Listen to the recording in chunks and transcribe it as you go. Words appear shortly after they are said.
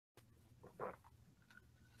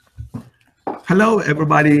Hello,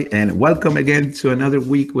 everybody, and welcome again to another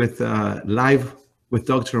week with live with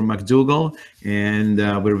Dr. McDougall. And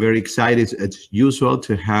we're very excited, as usual,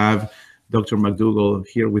 to have Dr. McDougall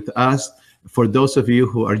here with us. For those of you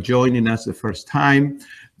who are joining us the first time,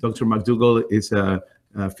 Dr. McDougall is a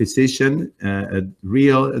physician, a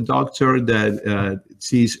real doctor that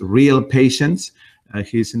sees real patients.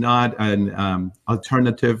 He's not an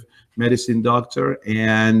alternative medicine doctor,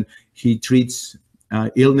 and he treats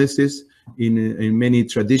illnesses in many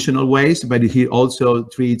traditional ways, but he also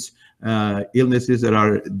treats illnesses that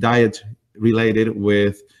are diet related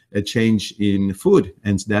with a change in food.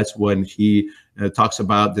 And that's when he talks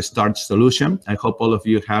about the starch solution. I hope all of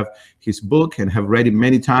you have his book and have read it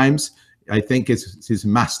many times. I think it's his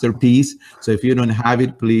masterpiece. So if you don't have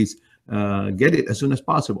it, please get it as soon as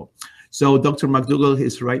possible. So Dr. McDougall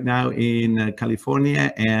is right now in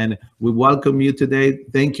California, and we welcome you today.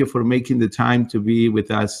 Thank you for making the time to be with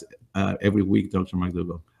us every week, Dr.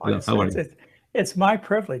 McDougall. How are you? It's my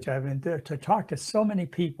privilege. I've been there to talk to so many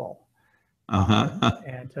people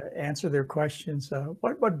and to answer their questions.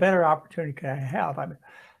 What better opportunity can I have?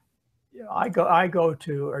 I go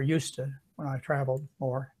to, or used to, when I traveled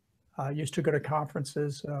more, used to go to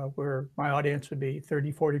conferences where my audience would be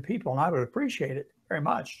 30, 40 people, and I would appreciate it very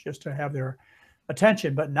much just to have their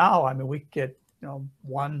attention. But now, I mean, we get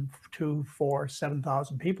 1, 2, 4,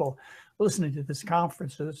 7,000 people listening to these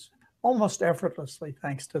conferences almost effortlessly,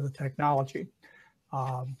 thanks to the technology.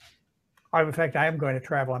 In fact, I am going to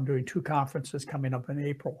travel. I'm doing 2 conferences coming up in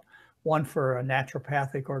April. One for a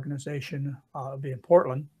naturopathic organization, it'll be in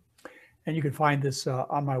Portland, and you can find this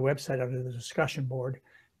on my website under the discussion board.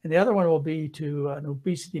 And the other one will be to an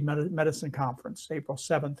obesity medicine conference, April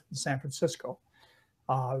 7th in San Francisco,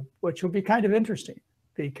 which will be kind of interesting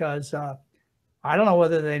because I don't know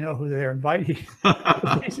whether they know who they're inviting.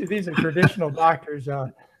 These are traditional doctors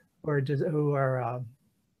who are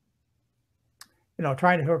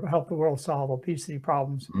trying to help the world solve obesity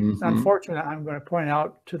problems. Mm-hmm. Unfortunately, I'm going to point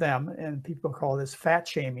out to them, and people call this fat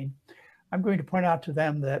shaming. I'm going to point out to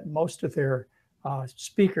them that most of their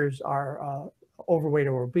speakers are overweight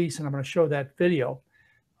or obese, and I'm going to show that video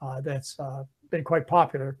that's been quite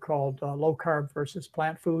popular called Low Carb versus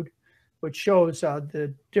Plant Food, which shows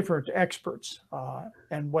the different experts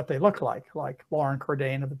and what they look like Lauren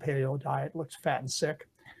Cordain of the Paleo Diet looks fat and sick,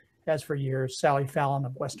 has for years. Sally Fallon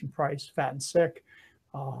of Weston Price, fat and sick.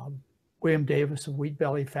 William Davis of Wheat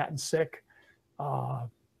Belly, fat and sick.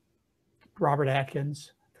 Robert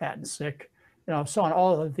Atkins, fat and sick. So on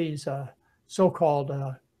all of these so-called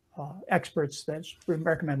experts that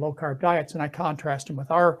recommend low-carb diets, and I contrast them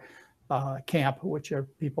with our camp, which are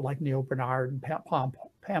people like Neil Bernard and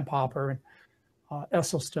Pam Popper and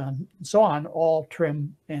Esselstyn and so on, all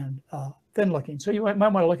trim and thin-looking. So you might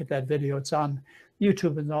want to look at that video. It's on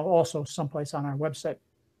YouTube and also someplace on our website.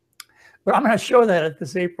 But I'm going to show that at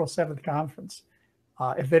this April 7th conference,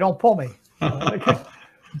 if they don't pull me.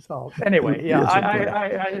 So anyway,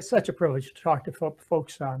 yeah, it's such a privilege to talk to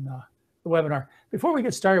folks on the webinar. Before we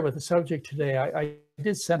get started with the subject today, I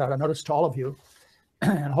did send out a notice to all of you,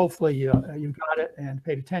 and hopefully you got it and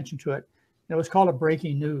paid attention to it. It was called a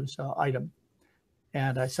breaking news item,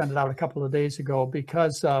 and I sent it out a couple of days ago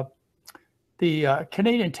because the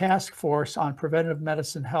Canadian Task Force on Preventive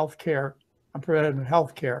Medicine Healthcare,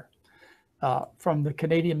 from the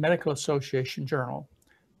Canadian Medical Association Journal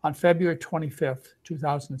on February 25th,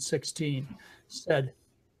 2016, said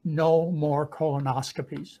no more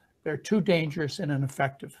colonoscopies. They're too dangerous and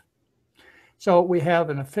ineffective. So we have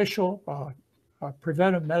an official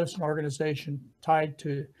preventive medicine organization tied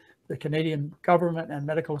to the Canadian government and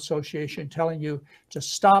medical association telling you to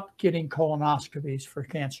stop getting colonoscopies for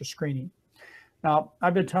cancer screening. Now,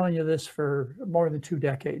 I've been telling you this for more than 2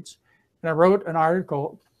 decades. And I wrote an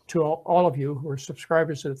article to all of you who were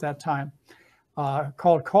subscribers at that time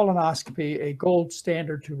called Colonoscopy, a Gold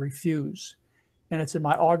Standard to Refuse. And it's in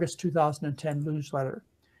my August 2010 newsletter.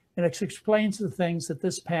 And it explains the things that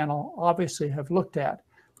this panel obviously have looked at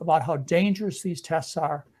about how dangerous these tests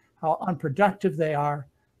are, how unproductive they are,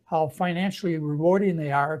 how financially rewarding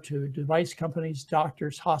they are to device companies,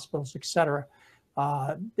 doctors, hospitals, et cetera.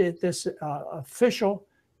 This official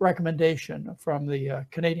recommendation from the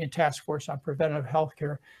Canadian Task Force on Preventive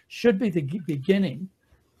Healthcare should be the beginning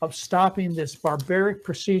of stopping this barbaric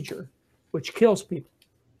procedure, which kills people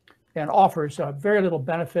and offers very little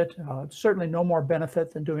benefit, certainly no more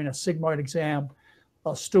benefit than doing a sigmoid exam,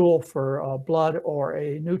 a stool for blood, or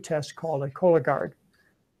a new test called a Cologuard.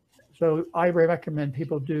 So I recommend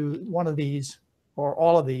people do one of these or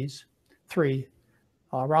all of these 3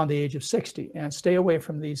 around the age of 60 and stay away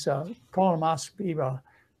from these colonoscopy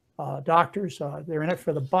doctors. They're in it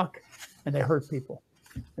for the buck. and they hurt people.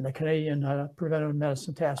 And the Canadian Preventive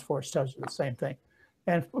Medicine Task Force tells you the same thing.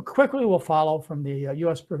 And quickly will follow from the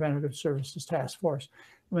U.S. Preventative Services Task Force.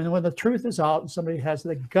 When the truth is out and somebody has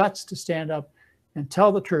the guts to stand up and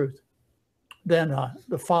tell the truth, then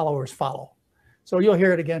the followers follow. So you'll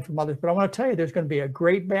hear it again from others. But I want to tell you, there's going to be a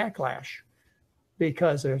great backlash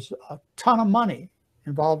because there's a ton of money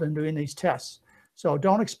involved in doing these tests. So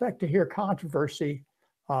don't expect to hear controversy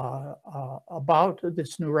about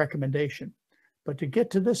this new recommendation. But to get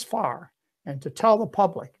to this far and to tell the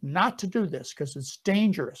public not to do this because it's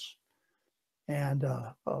dangerous and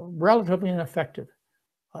relatively ineffective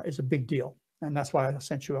is a big deal. And that's why I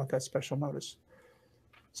sent you out that special notice.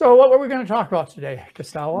 So what were we going to talk about today,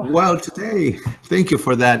 Gustavo? Well, today, thank you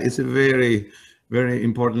for that. It's a very, very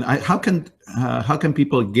important. How can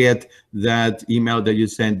people get that email that you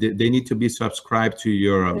sent? They need to be subscribed to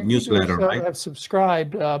your newsletter, right? I've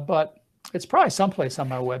subscribed, but it's probably someplace on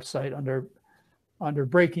my website under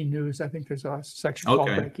breaking news. I think there's a section called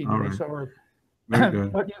breaking news. Right. Or, very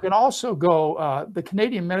good. But you can also go, the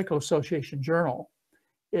Canadian Medical Association Journal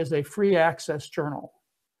is a free access journal.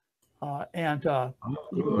 You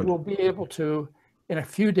will be able to, in a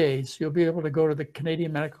few days, you'll be able to go to the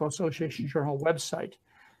Canadian Medical Association Journal website.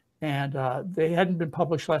 And they hadn't been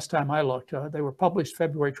published last time I looked. They were published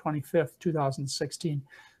February 25th, 2016.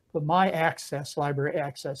 But my access, library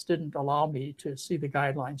access, didn't allow me to see the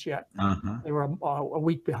guidelines yet. They were a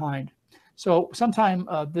week behind. So sometime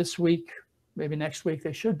this week, maybe next week,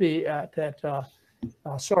 they should be at that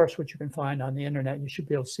source, which you can find on the internet. You should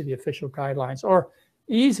be able to see the official guidelines. Or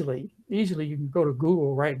easily you can go to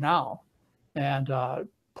Google right now and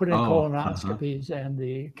put in colonoscopies and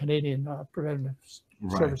the Canadian Preventive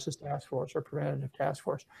Services Task Force or Preventative Task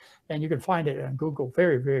Force, and you can find it on Google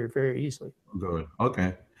very, very, very easily. Good.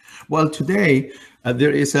 Okay. Well, today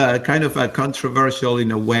there is a kind of a controversial,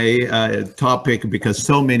 in a way, topic because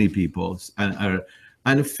so many people are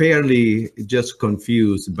unfairly just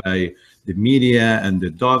confused by the media and the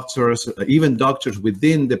doctors, even doctors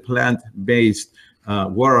within the plant-based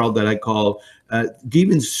world that I call,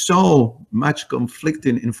 giving so much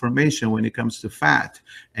conflicting information when it comes to fat.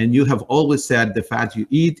 And you have always said the fat you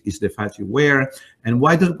eat is the fat you wear. And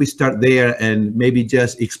why don't we start there and maybe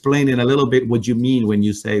just explaining a little bit what you mean when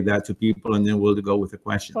you say that to people, and then we'll go with the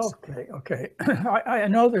questions. Okay. I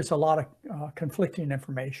know there's a lot of conflicting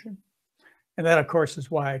information. And that, of course, is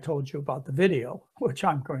why I told you about the video, which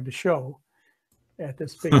I'm going to show at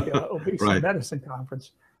this big obesity medicine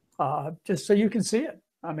conference. Just so you can see it.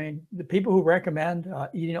 I mean, the people who recommend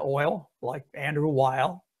eating oil, like Andrew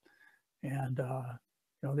Weil and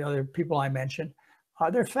the other people I mentioned,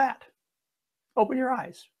 they're fat. Open your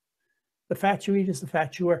eyes. The fat you eat is the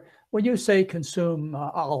fat you wear. When you say consume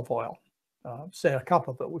olive oil, say a cup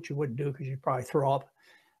of it, which you wouldn't do because you'd probably throw up,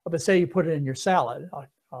 but say you put it in your salad,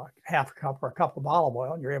 half a cup or a cup of olive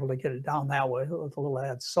oil, and you're able to get it down that way with a little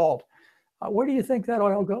added salt. Where do you think that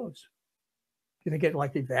oil goes? Do you think it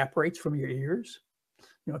like evaporates from your ears?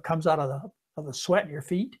 It comes out of the sweat in your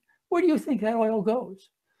feet. Where do you think that oil goes?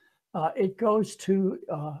 It goes to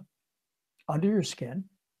under your skin,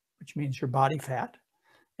 which means your body fat,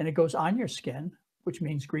 and it goes on your skin, which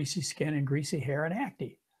means greasy skin and greasy hair and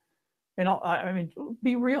acne. I mean,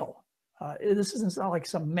 be real. This isn't like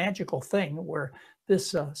some magical thing where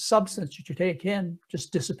this substance that you take in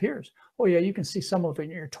just disappears. Oh yeah, you can see some of it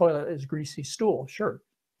in your toilet as greasy stool, sure.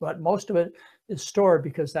 But most of it is stored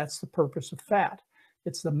because that's the purpose of fat.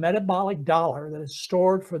 It's the metabolic dollar that is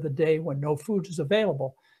stored for the day when no food is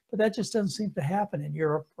available. But that just doesn't seem to happen in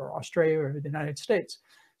Europe or Australia or the United States.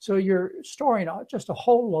 So you're storing just a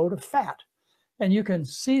whole load of fat. And you can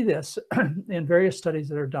see this in various studies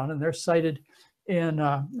that are done, and they're cited in,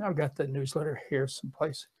 I've got the newsletter here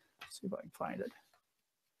someplace. Let's see if I can find it.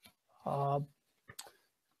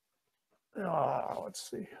 Let's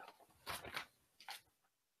see.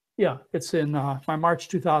 Yeah, it's in my March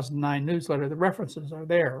 2009 newsletter. The references are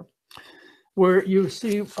there, where you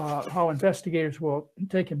see how investigators will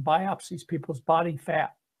take and biopsy people's body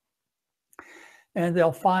fat. And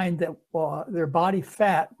they'll find that their body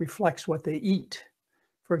fat reflects what they eat.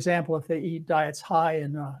 For example, if they eat diets high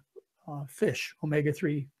in fish,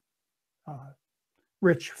 omega-3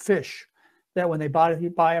 rich fish, that when they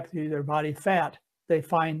biopsy their body fat, they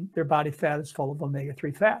find their body fat is full of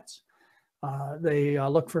omega-3 fats. They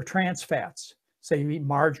look for trans fats. Say you eat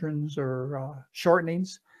margarines or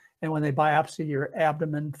shortenings, and when they biopsy your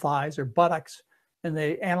abdomen, thighs, or buttocks, and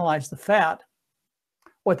they analyze the fat,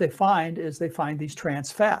 what they find is they find these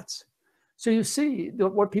trans fats. So you see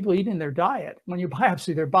what people eat in their diet. When you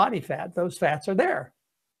biopsy their body fat, those fats are there.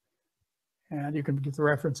 And you can get the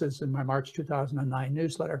references in my March 2009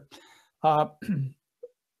 newsletter. Uh,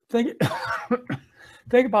 think,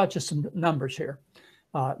 think about just some numbers here.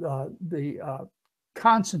 The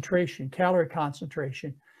concentration, calorie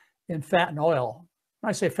concentration in fat and oil. When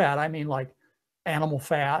I say fat, I mean like animal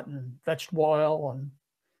fat and vegetable oil and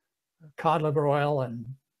cod liver oil and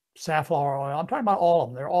safflower oil. I'm talking about all of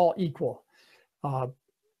them. They're all equal.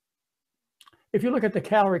 If you look at the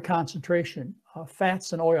calorie concentration,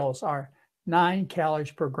 fats and oils are 9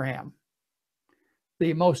 calories per gram,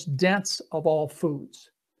 the most dense of all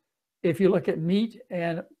foods. If you look at meat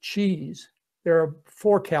and cheese, there are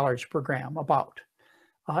 4 calories per gram, about.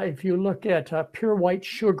 If you look at pure white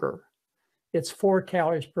sugar, it's 4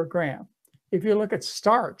 calories per gram. If you look at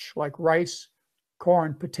starch, like rice,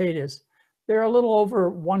 corn, potatoes, they're a little over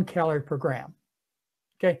 1 calorie per gram.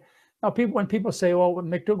 Okay. Now, when people say, well,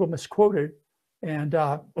 McDougall misquoted, and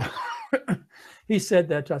he said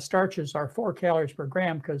that starches are 4 calories per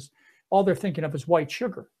gram because all they're thinking of is white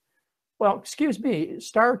sugar. Well, excuse me,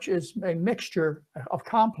 starch is a mixture of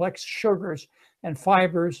complex sugars and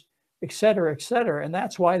fibers, et cetera, and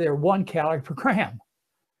that's why they're 1 calorie per gram.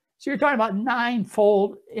 So you're talking about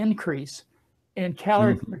 9-fold increase in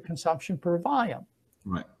calorie consumption per volume.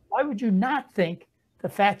 Right. Why would you not think the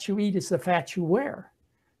fat you eat is the fat you wear?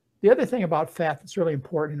 The other thing about fat that's really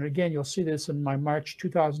important, and again, you'll see this in my March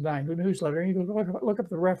 2009 newsletter, and you can look up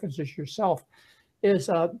the references yourself, is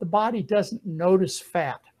the body doesn't notice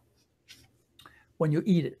fat when you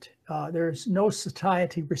eat it. There's no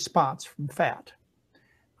satiety response from fat.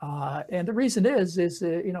 And the reason is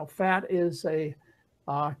fat is a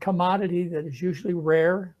commodity that is usually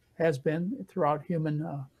rare, has been throughout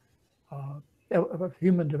human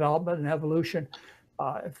development and evolution.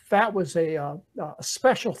 Fat was a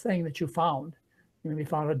special thing that you found. You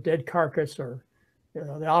found a dead carcass, or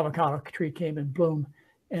the avocado tree came in bloom,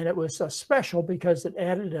 and it was special because it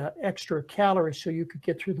added extra calories so you could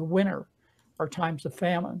get through the winter or times of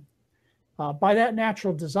famine. By that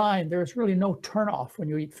natural design, there's really no turnoff when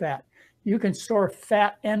you eat fat. You can store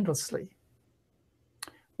fat endlessly,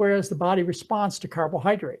 whereas the body responds to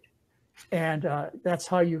carbohydrate. And that's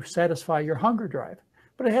how you satisfy your hunger drive.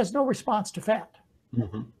 But it has no response to fat.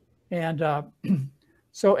 Mm-hmm. And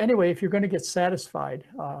so anyway, if you're going to get satisfied,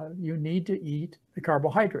 you need to eat the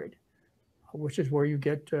carbohydrate, which is where you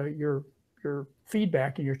get your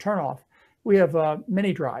feedback and your turnoff. We have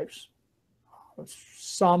mini drives.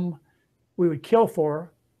 Some we would kill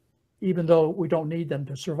for, even though we don't need them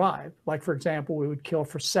to survive. Like, for example, we would kill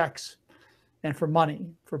for sex and for money,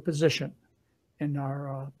 for position in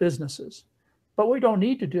our businesses. But we don't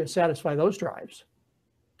need to satisfy those drives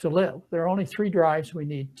to live. There are only 3 drives we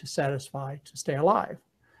need to satisfy to stay alive.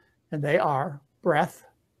 And they are breath,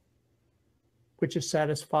 which is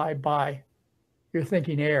satisfied by, you're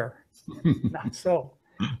thinking air. Not so.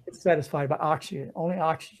 It's satisfied by oxygen. Only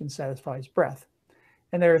oxygen satisfies breath.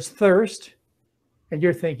 And there is thirst, and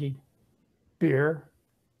you're thinking beer,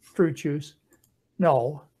 fruit juice.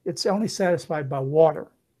 No, it's only satisfied by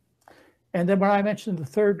water. And then when I mentioned the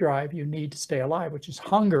 3rd drive you need to stay alive, which is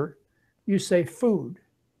hunger, you say food.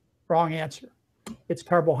 Wrong answer. It's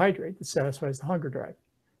carbohydrate that satisfies the hunger drive.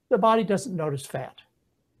 The body doesn't notice fat,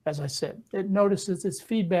 as I said. It notices its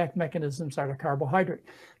feedback mechanisms are the carbohydrate.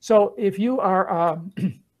 So if you are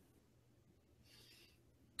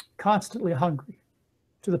constantly hungry,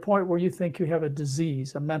 to the point where you think you have a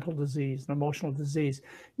disease, a mental disease, an emotional disease,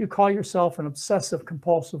 you call yourself an obsessive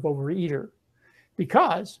compulsive overeater,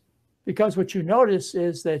 because what you notice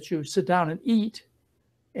is that you sit down and eat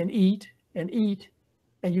and eat and eat,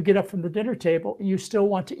 and you get up from the dinner table and you still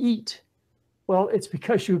want to eat. Well, it's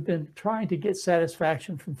because you've been trying to get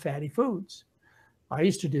satisfaction from fatty foods. I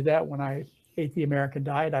used to do that when I ate the American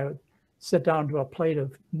diet. I would sit down to a plate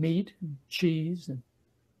of meat and cheese and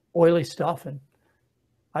oily stuff, and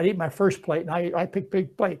I'd eat my first plate, and I pick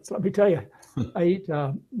big plates. Let me tell you, I eat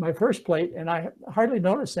my first plate, and I hardly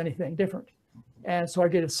notice anything different. And so I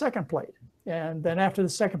get a second plate. And then after the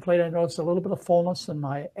second plate, I notice a little bit of fullness in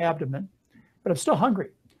my abdomen, but I'm still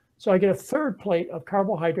hungry. So I get a 3rd plate of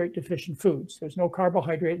carbohydrate deficient foods. There's no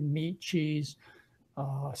carbohydrate in meat, cheese,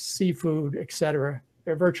 seafood, etc.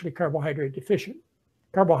 They're virtually carbohydrate deficient.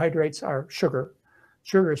 Carbohydrates are sugar.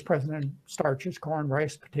 Sugar is present in starches, corn,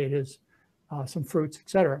 rice, potatoes, some fruits,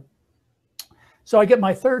 etc. So I get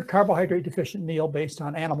my 3rd carbohydrate deficient meal based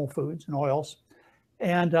on animal foods and oils.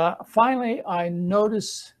 And finally, I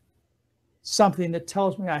notice something that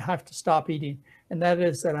tells me I have to stop eating, and that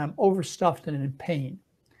is that I'm overstuffed and in pain.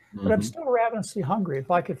 Mm-hmm. But I'm still ravenously hungry.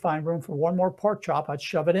 If I could find room for 1 more pork chop, I'd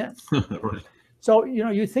shove it in. Right. So,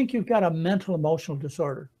 you think you've got a mental emotional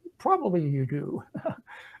disorder. Probably you do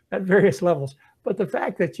at various levels. But the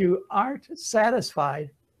fact that you aren't satisfied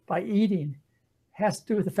by eating has to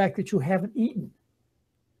do with the fact that you haven't eaten.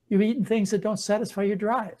 You've eaten things that don't satisfy your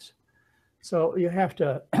drives. So you have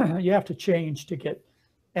to you have to change to get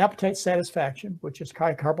appetite satisfaction, which is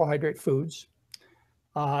high carbohydrate foods.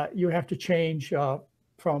 You have to change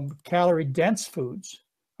from calorie dense foods.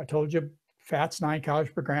 I told you fat's 9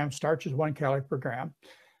 calories per gram, starch is 1 calorie per gram.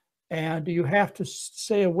 And you have to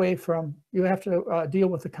stay away from, you have to deal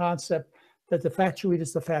with the concept that the fat you eat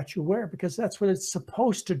is the fat you wear, because that's what it's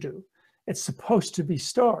supposed to do. It's supposed to be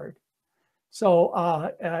stored. So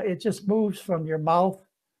it just moves from your mouth,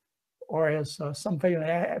 or as some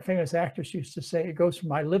famous actors used to say, it goes from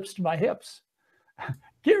my lips to my hips.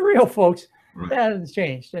 Get real, folks. Right. That hasn't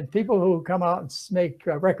changed. And people who come out and make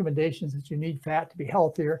recommendations that you need fat to be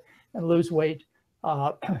healthier and lose weight,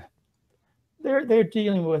 they're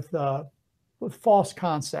dealing with false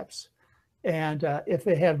concepts. And if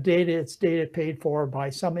they have data, it's data paid for by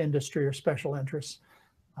some industry or special interests.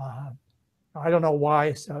 I don't know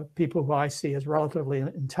why people who I see as relatively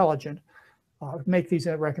intelligent make these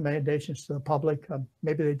recommendations to the public.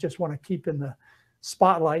 Maybe they just want to keep in the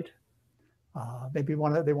spotlight. Maybe they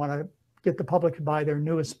want to get the public to buy their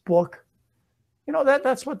newest book. You know,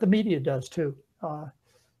 that's what the media does too.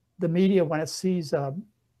 The media, when it sees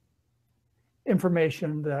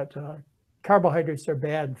information that carbohydrates are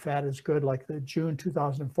bad and fat is good, like the June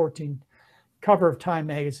 2014 cover of Time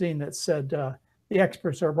magazine that said the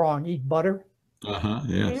experts are wrong, eat butter. Yes.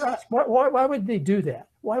 You ask, why would they do that?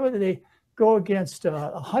 Why would they go against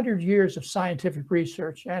 100 years of scientific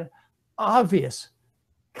research and obvious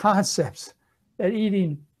concepts that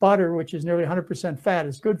eating butter, which is nearly 100% fat,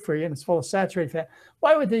 is good for you and it's full of saturated fat?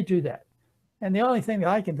 Why would they do that? And the only thing that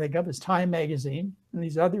I can think of is Time magazine and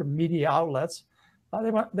these other media outlets. They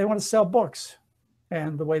want to sell books.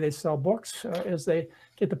 And the way they sell books is they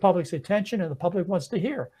get the public's attention, and the public wants to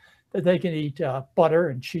hear that they can eat butter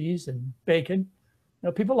and cheese and bacon. You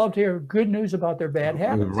know, people love to hear good news about their bad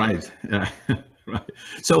habits. Right. Right.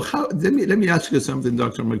 So let me ask you something,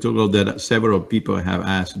 Dr. McDougall, that several people have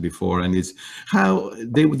asked before, and it's how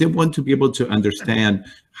they want to be able to understand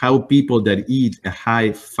how people that eat a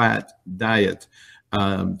high fat diet,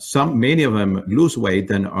 many of them lose weight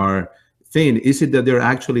and are thin. Is it that they're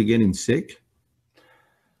actually getting sick?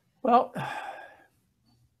 Well,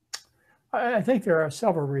 I think there are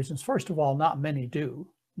several reasons. First of all, not many do.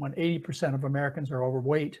 When 80% of Americans are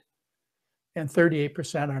overweight and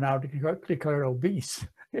 38% are now declared obese,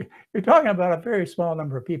 you're talking about a very small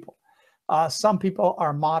number of people. Some people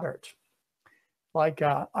are moderate. Like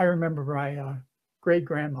I remember my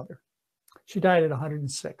great-grandmother. She died at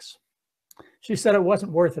 106. She said it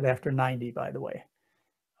wasn't worth it after 90, by the way.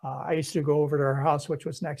 I used to go over to her house, which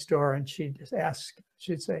was next door, and she'd just ask,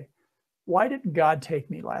 she'd say, why didn't God take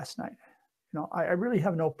me last night? You know, I really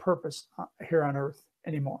have no purpose here on earth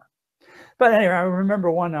anymore. But anyway, I remember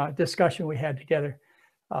one discussion we had together.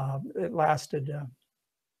 It lasted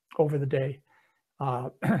over the day.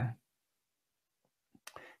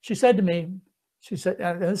 She said to me, she said,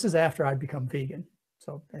 and this is after I'd become vegan.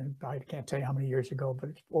 So, and I can't tell you how many years ago, but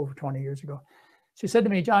it's over 20 years ago. She said to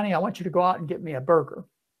me, Johnny, I want you to go out and get me a burger.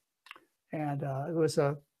 And it was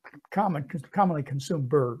a commonly consumed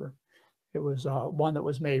burger. It was one that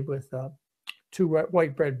was made with 2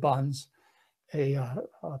 white bread buns, a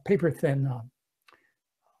paper-thin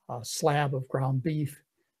slab of ground beef,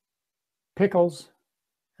 pickles,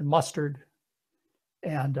 and mustard,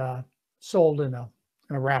 and sold in a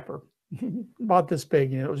wrapper, about this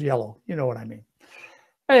big, and it was yellow. You know what I mean.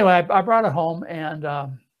 Anyway, I brought it home, and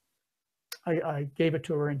I gave it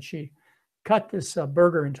to her, and she cut this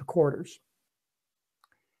burger into quarters.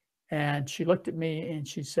 And she looked at me and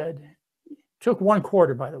she said, took 1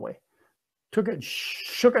 quarter, by the way, took it and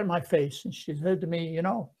shook it in my face. And she said to me, you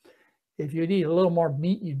know, if you'd eat a little more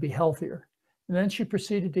meat, you'd be healthier. And then she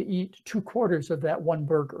proceeded to eat 2 quarters of that 1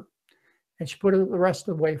 burger. And she put it the rest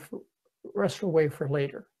away for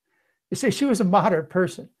later. You see, she was a moderate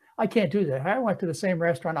person. I can't do that. I went to the same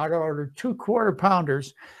restaurant, I ordered 2 quarter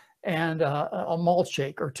pounders and a malt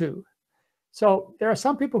shake or 2. So there are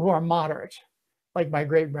some people who are moderate, like my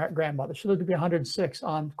great-grandmother. She lived to be 106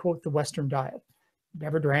 on, quote, the Western diet.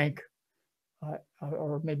 Never drank,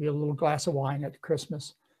 or maybe a little glass of wine at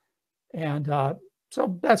Christmas. And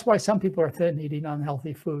so that's why some people are thin, eating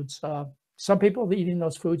unhealthy foods. Some people eating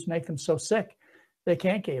those foods make them so sick they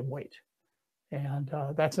can't gain weight. And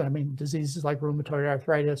that's, I mean, diseases like rheumatoid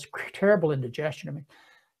arthritis, terrible indigestion. I mean,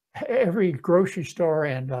 every grocery store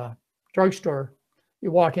and drugstore you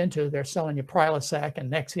walk into, they're selling you Prilosec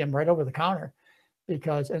and Nexium right over the counter.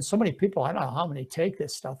 Because, and so many people, I don't know how many take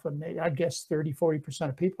this stuff, and I guess 30, 40%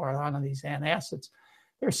 of people are on these antacids.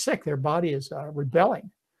 They're sick, their body is rebelling.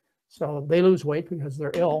 So they lose weight because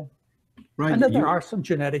they're ill. Right. And then there are some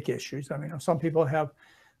genetic issues. I mean, some people have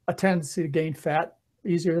a tendency to gain fat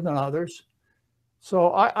easier than others. So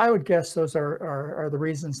I would guess those are the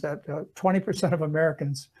reasons that 20% of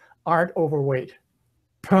Americans aren't overweight.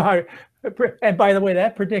 And by the way,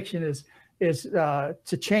 that prediction is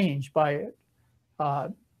to change by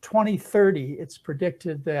 2030. It's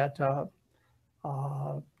predicted that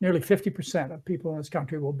nearly 50% of people in this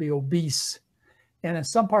country will be obese. And in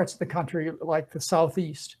some parts of the country, like the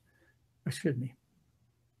Southeast, excuse me,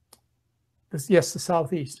 the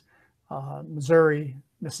Southeast, Missouri,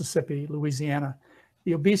 Mississippi, Louisiana,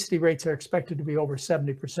 the obesity rates are expected to be over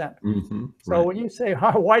 70%. Mm-hmm, so right. when you say,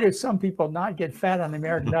 why do some people not get fat on the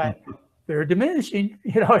American diet? They're diminishing.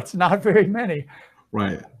 It's not very many.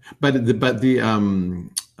 Right. But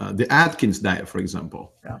the Atkins diet, for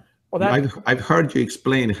example. Yeah. Well, I've heard you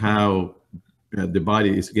explain how the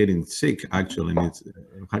body is getting sick. Actually, and it's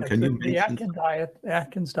can you mention the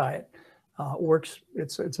Atkins diet works?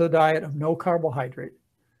 It's a diet of no carbohydrate,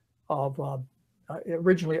 of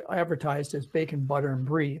originally advertised as bacon, butter, and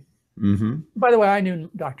brie. Mm-hmm. By the way, I knew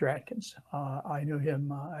Dr. Atkins. I knew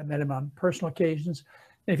him. I met him on personal occasions.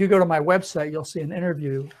 And if you go to my website, you'll see an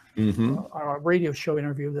interview, Mm-hmm. A radio show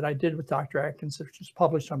interview that I did with Dr. Atkins, which is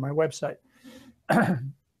published on my website.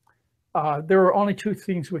 There were only two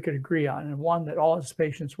things we could agree on, and one, that all his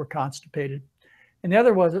patients were constipated, and the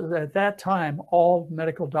other was that at that time, all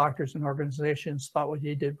medical doctors and organizations thought what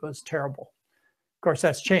he did was terrible. Of course,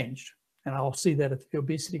 that's changed, and I'll see that at the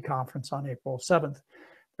obesity conference on April 7th.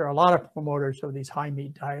 There are a lot of promoters of these high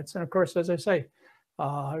meat diets, and of course, as I say,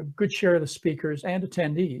 a good share of the speakers and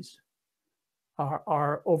attendees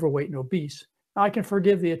are overweight and obese. Now, I can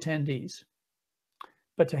forgive the attendees,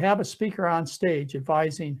 but to have a speaker on stage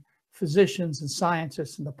advising physicians and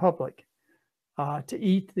scientists and the public to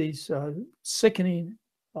eat these sickening,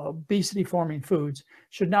 obesity-forming foods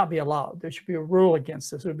should not be allowed. There should be a rule against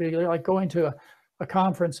this. It would be like going to a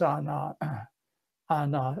conference on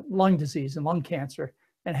lung disease and lung cancer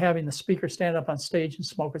and having the speaker stand up on stage and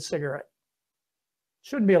smoke a cigarette.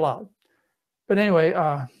 Shouldn't be allowed. But anyway,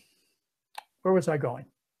 where was I going?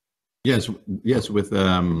 Yes, with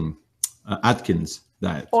Atkins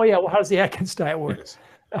diet. Oh yeah, well, how does the Atkins diet work? Yes.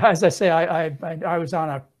 As I say, I was on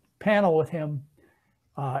a panel with him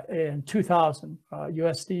in 2000,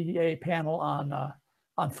 USDA panel on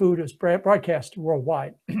food. It was broadcast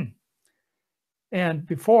worldwide. And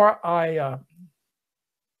before I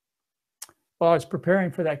was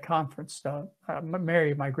preparing for that conference,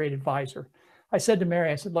 Mary, my great advisor, I said to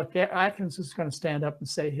Mary, I said, look, Atkins is going to stand up and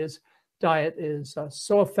say his diet is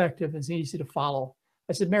so effective and easy to follow.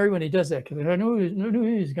 I said, Mary, when he does that, because I knew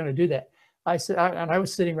he was going to do that. I said, and I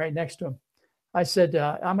was sitting right next to him. I said,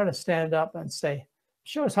 I'm going to stand up and say,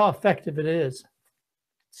 show us how effective it is.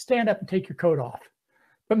 Stand up and take your coat off.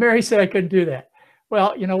 But Mary said I couldn't do that.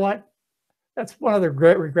 Well, you know what? That's one of the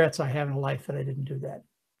great regrets I have in life, that I didn't do that.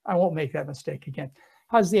 I won't make that mistake again.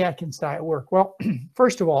 How does the Atkins diet work? Well,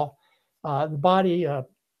 first of all, the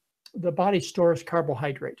body stores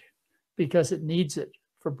carbohydrate because it needs it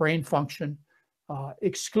for brain function.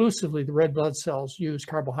 Exclusively, the red blood cells use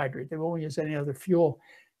carbohydrate. They won't use any other fuel.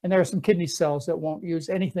 And there are some kidney cells that won't use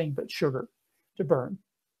anything but sugar to burn.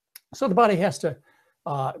 So the body has to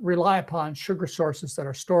rely upon sugar sources that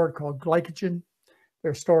are stored, called glycogen.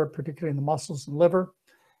 They're stored particularly in the muscles and liver.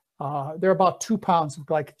 There are about 2 pounds of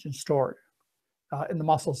glycogen stored in the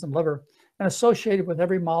muscles and liver. And associated with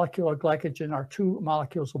every molecule of glycogen are 2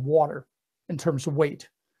 molecules of water in terms of weight.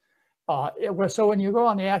 So when you go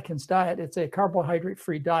on the Atkins diet, it's a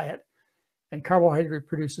carbohydrate-free diet, and carbohydrate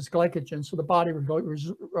produces glycogen. So the body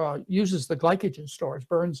uses the glycogen stores,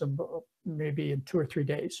 burns them maybe in 2 or 3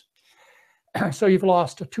 days. So you've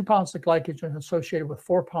lost 2 pounds of glycogen associated with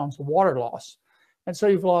 4 pounds of water loss. And so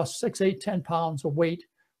you've lost 6, 8, 10 pounds of weight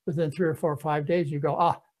within 3 or 4 or 5 days. You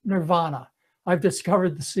go, nirvana, I've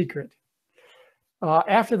discovered the secret.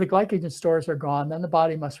 After the glycogen stores are gone, then the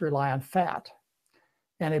body must rely on fat.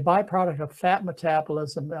 And a byproduct of fat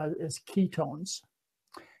metabolism is ketones.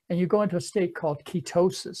 And you go into a state called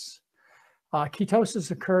ketosis.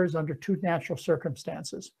 Ketosis occurs under 2 natural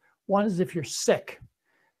circumstances. One is if you're sick,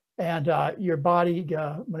 and your body,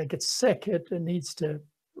 when it gets sick, it needs to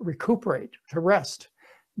recuperate, to rest,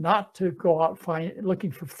 not to go out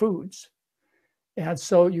looking for foods. And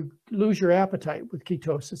so you lose your appetite with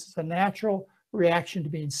ketosis. It's a natural reaction to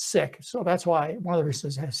being sick. So that's why one of the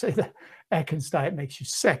reasons I say the Atkins diet makes you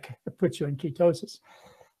sick. It puts you in ketosis.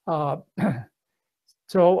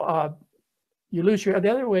 You lose the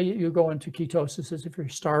other way you go into ketosis is if you're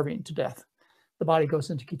starving to death. The body goes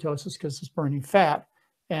into ketosis because it's burning fat,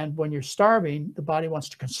 And when you're starving, the body wants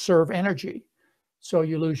to conserve energy. So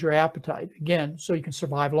you lose your appetite again, so you can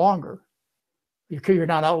survive longer. You're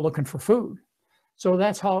not out looking for food. So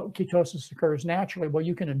that's how ketosis occurs naturally. Well,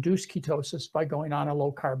 you can induce ketosis by going on a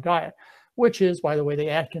low-carb diet, which is, by the way, the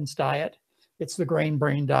Atkins diet. It's the grain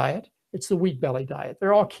brain diet. It's the wheat belly diet.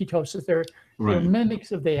 They're all ketosis. They're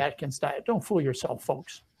mimics of the Atkins diet. Don't fool yourself,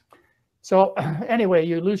 folks. So anyway,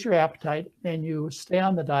 you lose your appetite and you stay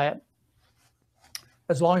on the diet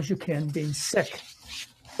as long as you can, being sick.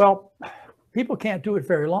 Well, people can't do it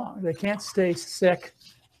very long. They can't stay sick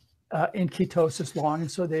in ketosis long,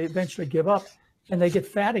 and so they eventually give up and they get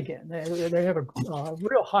fat again. They have a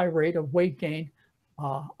real high rate of weight gain,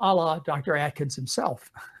 a la Dr. Atkins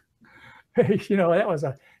himself. You know,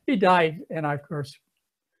 he died, and I, of course,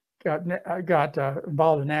 got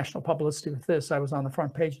involved in national publicity with this. I was on the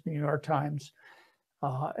front page of the New York Times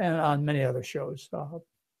and on many other shows.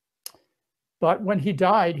 But when he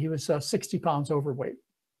died, he was 60 pounds overweight.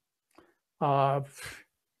 You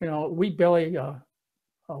know, wheat belly,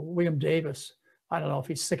 William Davis, I don't know if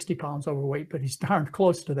he's 60 pounds overweight, but he's darn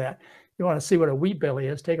close to that. You want to see what a wheat belly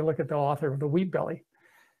is, take a look at the author of the wheat belly.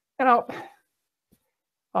 You know,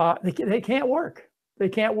 they can't work. They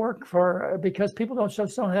can't work because people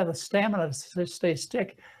just don't have the stamina to stay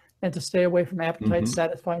stick and to stay away from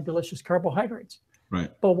appetite-satisfying, delicious carbohydrates. Right.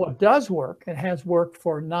 But what does work, and has worked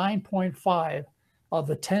for 9.5 of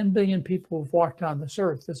the 10 billion people who've walked on this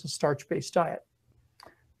earth, is a starch-based diet.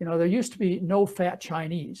 You know, there used to be no fat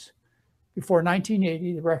Chinese. Before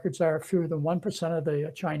 1980, the records are fewer than 1% of the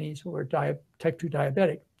Chinese who were type 2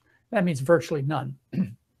 diabetic. That means virtually none.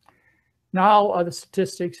 Now, the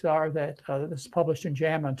statistics are that, this is published in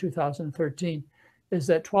JAMA in 2013, is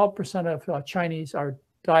that 12% of Chinese are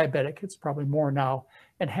diabetic. It's probably more now,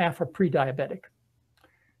 and half are pre-diabetic.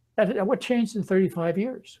 What changed in 35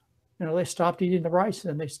 years? You know, they stopped eating the rice,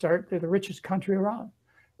 and they're the richest country around.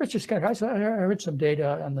 Richest country. I heard some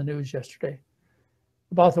data on the news yesterday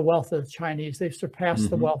about the wealth of the Chinese. They've surpassed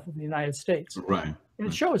the wealth of the United States. Right. And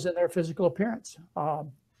it shows in their physical appearance.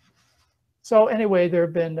 So anyway, there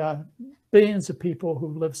have been billions of people who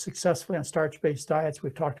live successfully on starch-based diets.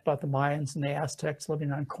 We've talked about the Mayans and the Aztecs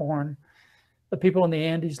living on corn, the people in the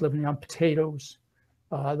Andes living on potatoes.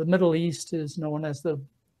 The Middle East is known as the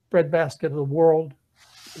breadbasket of the world.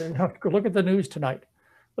 Look at the news tonight.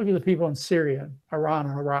 Look at the people in Syria, Iran,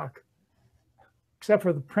 and Iraq. Except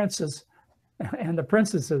for the princes and the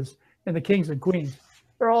princesses and the kings and queens.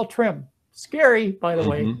 They're all trim. Scary, by the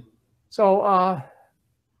way. So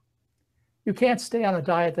you can't stay on a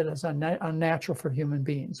diet that is unnatural for human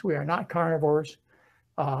beings. We are not carnivores.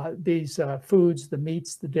 These foods, the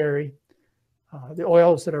meats, the dairy, the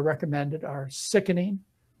oils that are recommended are sickening.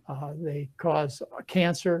 They cause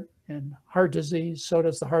cancer and heart disease. So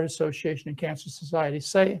does the Heart Association and Cancer Society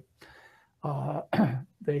say.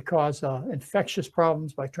 They cause infectious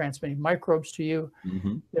problems by transmitting microbes to you.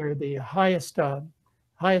 They're the highest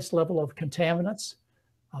level of contaminants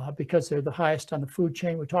because they're the highest on the food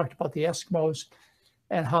chain. We talked about the Eskimos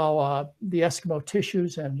and how the Eskimo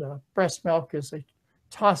tissues and breast milk it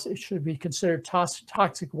should be considered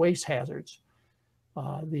toxic waste hazards.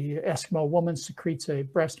 The Eskimo woman secretes a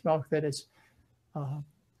breast milk that is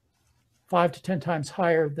 5 to 10 times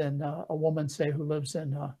higher than a woman, say, who lives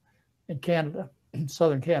in Canada, in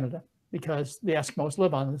southern Canada, because the Eskimos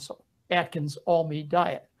live on this Atkins all-meat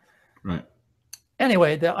diet. Right.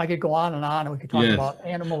 Anyway, I could go on, and we could talk about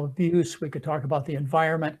animal abuse. We could talk about the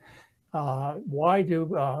environment. Why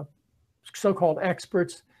do so-called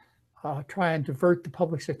experts try and divert the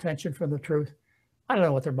public's attention from the truth? I don't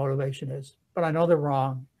know what their motivation is, but I know they're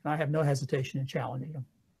wrong, and I have no hesitation in challenging them.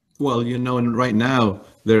 Well, you know, and right now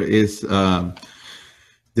there is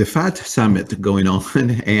the Fat Summit going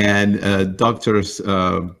on, and doctors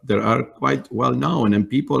that are quite well known, and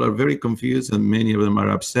people are very confused, and many of them are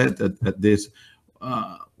upset at this.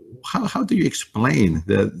 How do you explain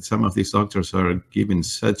that some of these doctors are giving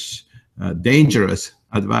such dangerous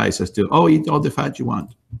advice as to, oh, eat all the fat you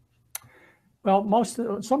want? Well,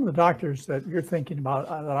 some of the doctors that you're thinking about,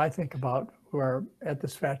 that I think about, who are at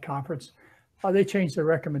this fat conference, they change their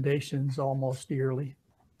recommendations almost yearly.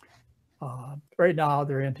 Right now,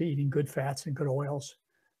 they're into eating good fats and good oils.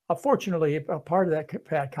 Fortunately, a part of that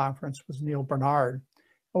fat conference was Neil Bernard.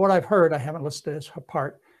 And what I've heard, I haven't listened to this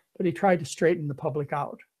part, but he tried to straighten the public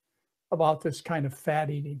out about this kind of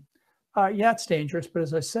fat eating. Yeah, it's dangerous, but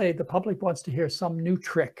as I say, the public wants to hear some new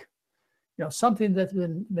trick. You know, something that's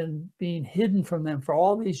been being hidden from them for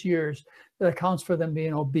all these years that accounts for them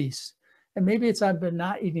being obese. And maybe it's I've been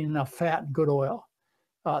not eating enough fat and good oil.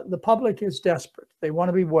 The public is desperate. They want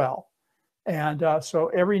to be well. And so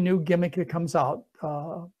every new gimmick that comes out,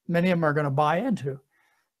 many of them are going to buy into,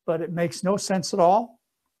 but it makes no sense at all.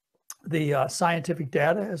 The scientific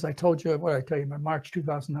data, as I told you, what I tell you, my March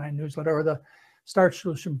 2009 newsletter or the Starch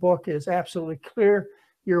Solution book is absolutely clear.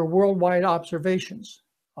 Your worldwide observations.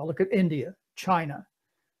 I'll look at India, China,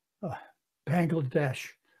 Bangladesh,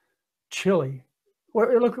 Chile.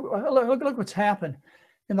 Look what's happened.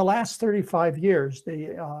 In the last 35 years,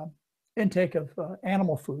 the intake of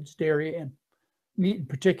animal foods, dairy and meat in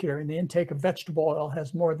particular, and the intake of vegetable oil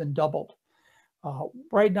has more than doubled.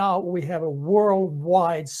 Right now, we have a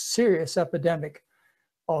worldwide serious epidemic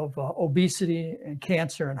of obesity and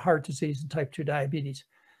cancer and heart disease and type 2 diabetes.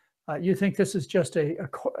 You think this is just an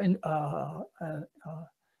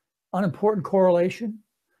unimportant correlation?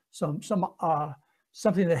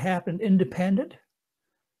 Something that happened independent?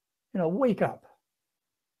 Wake up.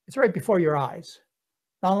 It's right before your eyes.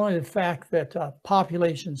 Not only the fact that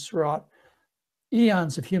populations throughout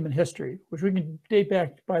eons of human history, which we can date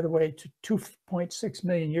back, by the way, to 2.6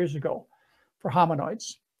 million years ago for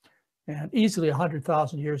hominoids, and easily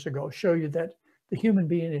 100,000 years ago, show you that the human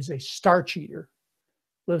being is a starch eater,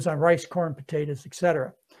 lives on rice, corn, potatoes,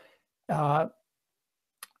 etc.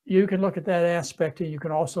 You can look at that aspect, and you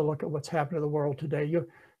can also look at what's happened to the world today.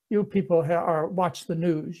 You people watch the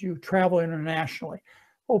news. You travel internationally.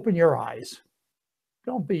 Open your eyes.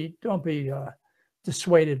 Don't be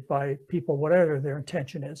dissuaded by people, whatever their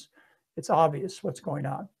intention is. It's obvious what's going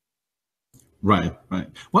on. Right.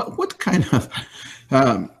 What kind of,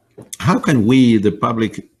 how can we, the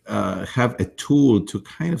public, have a tool to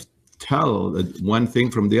kind of tell one thing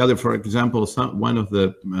from the other? For example, one of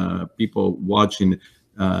the people watching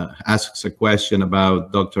asks a question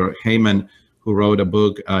about Dr. Heyman, who wrote a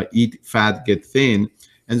book, Eat Fat, Get Thin.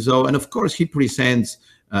 And of course, he presents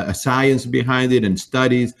a science behind it and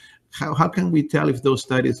studies. How can we tell if those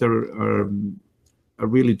studies are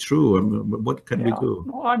really true? I mean, what can we do?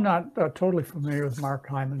 Well, I'm not totally familiar with Mark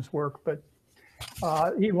Hyman's work, but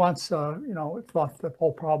he once, thought the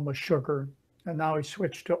whole problem was sugar, and now he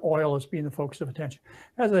switched to oil as being the focus of attention.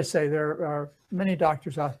 As I say, there are many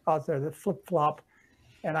doctors out there that flip-flop,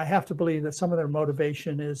 and I have to believe that some of their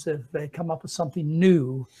motivation is if they come up with something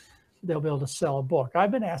new, they'll be able to sell a book.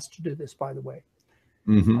 I've been asked to do this, by the way.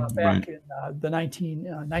 Back in the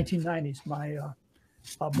 1990s, my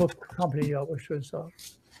book company, which was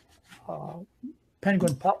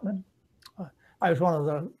Penguin Putnam, I was one of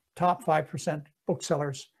the top 5%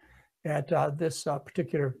 booksellers at this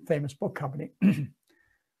particular famous book company.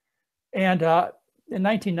 And in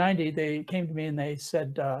 1990, they came to me and they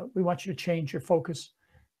said, we want you to change your focus.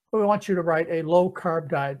 We want you to write a low-carb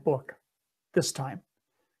diet book this time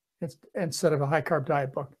instead of a high-carb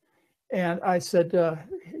diet book. And I said,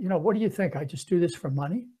 what do you think? I just do this for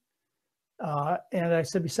money? And I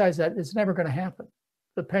said, besides that, it's never going to happen.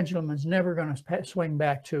 The pendulum is never going to swing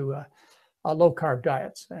back to low-carb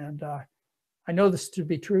diets. And I know this to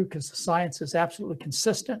be true because the science is absolutely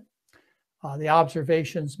consistent. The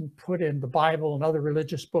observations put in the Bible and other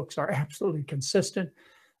religious books are absolutely consistent.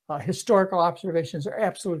 Historical observations are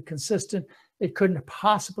absolutely consistent. It couldn't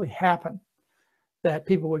possibly happen that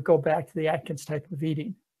people would go back to the Atkins type of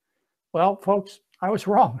eating. Well, folks, I was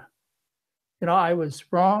wrong. I was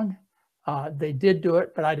wrong. They did do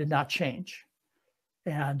it, but I did not change.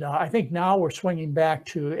 And I think now we're swinging back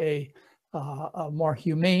to a more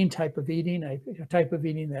humane type of eating, a type of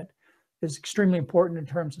eating that is extremely important in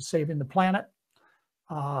terms of saving the planet.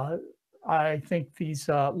 I think these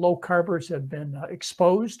low carbers have been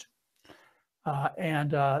exposed.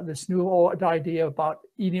 And this new idea about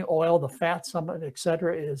eating oil, the fat summit, et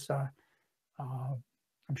cetera, is,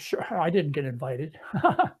 I'm sure I didn't get invited.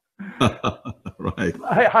 Right.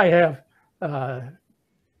 I have.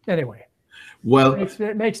 Anyway, well,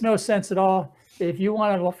 it makes no sense at all. If you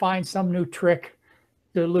want to find some new trick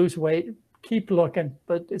to lose weight, keep looking,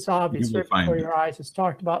 but it's obvious right before your eyes. It's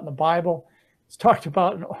talked about in the Bible. It's talked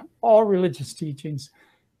about in all religious teachings.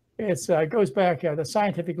 It goes back, the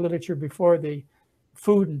scientific literature before the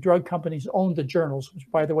food and drug companies owned the journals, which,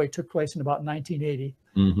 by the way, took place in about 1980.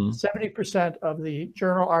 70% of the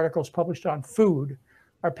journal articles published on food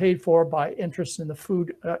are paid for by interests in the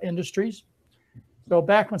food industries. So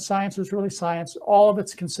back when science was really science, all of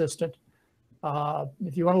it's consistent.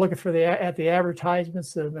 If you want to look at the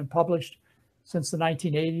advertisements that have been published since the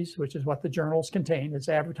 1980s, which is what the journals contain, it's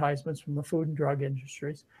advertisements from the food and drug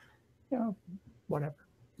industries, whatever.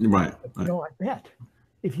 Right. I bet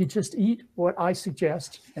if you just eat what I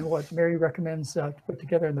suggest and what Mary recommends to put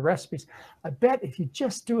together in the recipes, I bet if you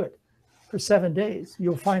just do it for 7 days,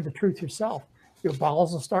 you'll find the truth yourself. Your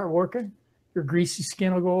bowels will start working. Your greasy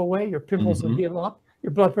skin will go away. Your pimples will heal up.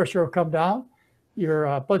 your blood pressure will come down,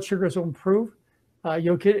 your blood sugars will improve,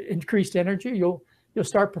 you'll get increased energy, you'll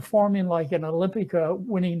start performing like an Olympic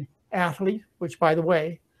winning athlete, which, by the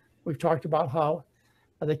way, we've talked about how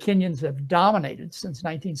the Kenyans have dominated since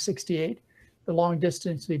 1968, the long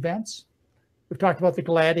distance events. We've talked about the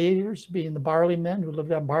gladiators being the barley men who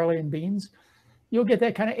lived on barley and beans. You'll get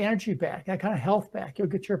that kind of energy back, that kind of health back. You'll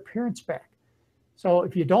get your appearance back. So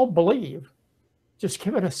if you don't believe, just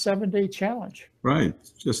give it a 7-day challenge. Right,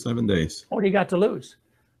 just 7 days. What do you got to lose?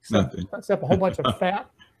 Nothing. Except a whole bunch of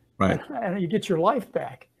fat. Right. And you get your life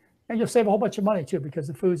back. And you'll save a whole bunch of money too, because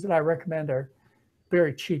the foods that I recommend are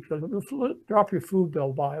very cheap. You'll drop your food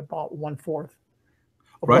bill by about 1/4 of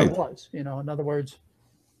what it was. In other words,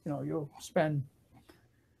 you'll spend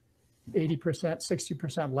 80%,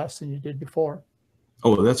 60% less than you did before.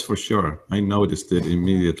 Oh, that's for sure. I noticed it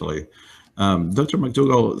immediately. Dr.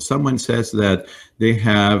 McDougall, someone says that they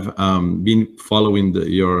have been following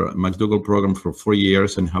your McDougall program for 4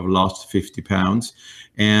 years and have lost 50 pounds,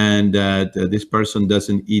 and that this person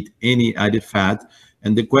doesn't eat any added fat.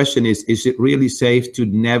 And the question is it really safe to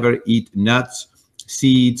never eat nuts,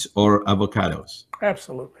 seeds, or avocados?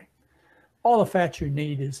 Absolutely. All the fat you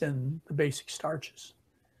need is in the basic starches.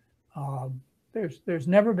 There's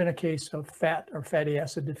never been a case of fat or fatty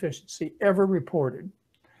acid deficiency ever reported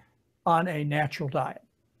on a natural diet.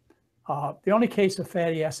 The only case of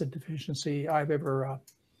fatty acid deficiency I've ever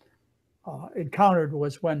encountered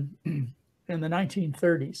was when in the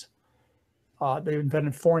 1930s, they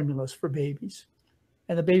invented formulas for babies.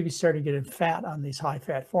 And the babies started getting fat on these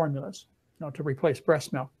high-fat formulas, to replace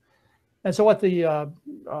breast milk. And so what the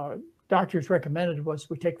doctors recommended was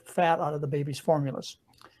we take the fat out of the baby's formulas.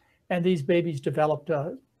 And these babies developed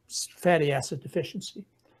fatty acid deficiency,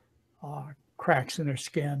 cracks in their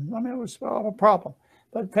skin. I mean, it was a problem.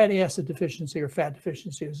 But fatty acid deficiency or fat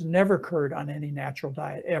deficiency has never occurred on any natural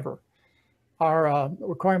diet ever. Our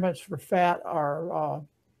requirements for fat are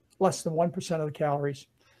less than 1% of the calories.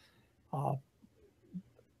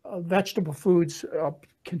 Vegetable foods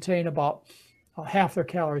contain about half their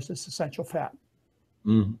calories as essential fat.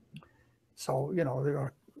 Mm-hmm. So,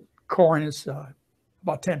 corn is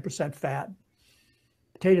about 10% fat.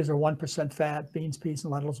 Potatoes are 1% fat. Beans, peas,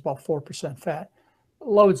 and lentils about 4% fat.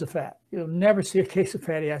 Loads of fat. You'll never see a case of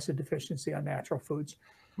fatty acid deficiency on natural foods.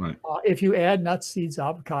 Right. If you add nuts, seeds,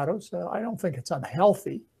 avocados, I don't think it's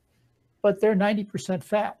unhealthy, but they're 90%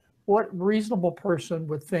 fat. What reasonable person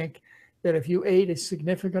would think that if you ate a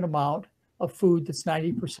significant amount of food that's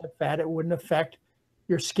 90% fat, it wouldn't affect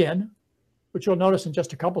your skin, which you'll notice in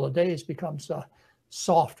just a couple of days becomes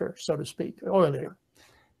softer, so to speak, oilier,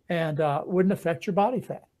 and wouldn't affect your body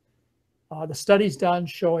fat. The studies done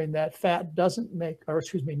showing that fat doesn't make,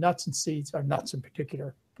 nuts and seeds, or nuts in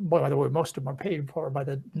particular, by the way, most of them are paid for by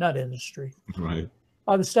the nut industry. Right.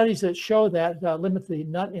 The studies that show that limit the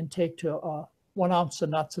nut intake to 1 ounce of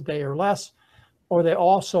nuts a day or less, or they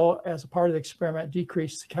also, as a part of the experiment,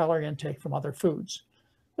 decrease the calorie intake from other foods.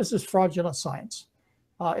 This is fraudulent science.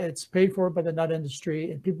 It's paid for by the nut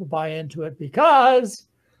industry, and people buy into it because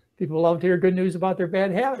people love to hear good news about their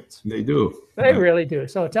bad habits. They do. They really do.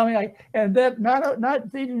 So tell me, and that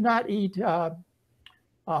they do not eat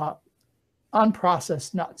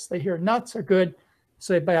unprocessed nuts. They hear nuts are good,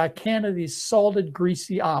 so they buy a can of these salted,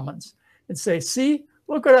 greasy almonds and say, "See,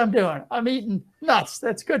 look what I'm doing. I'm eating nuts.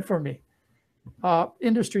 That's good for me."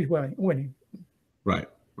 Industry's winning. Right.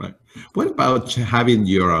 What about having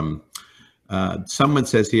your someone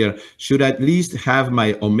says here, should at least have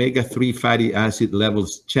my omega-3 fatty acid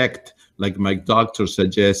levels checked, like my doctor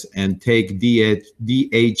suggests, and take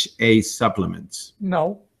DHA supplements?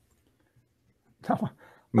 No. I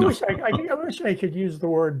wish I could use the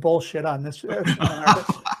word bullshit on this.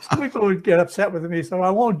 Some people would get upset with me, so I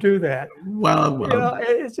won't do that. Well,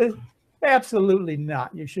 it's just absolutely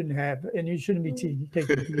not. You shouldn't have, and you shouldn't be taking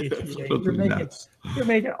DHA. You're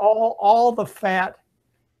making all the fat,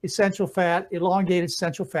 essential fat, elongated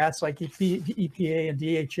essential fats like EPA and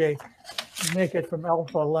DHA. You make it from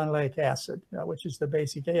alpha linoleic acid, which is the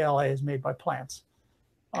basic ALA is made by plants.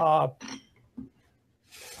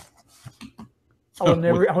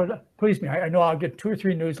 Please me. I know I'll get 2 or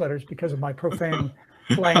 3 newsletters because of my profane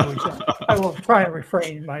language. I will try and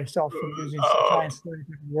refrain myself from using science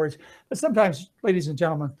words. But sometimes, ladies and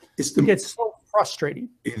gentlemen, it gets so frustrating.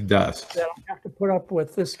 It does. That I have to put up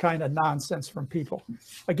with this kind of nonsense from people.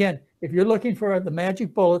 Again, if you're looking for the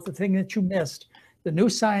magic bullet, the thing that you missed, the new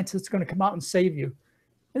science that's going to come out and save you,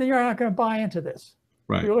 then you're not going to buy into this.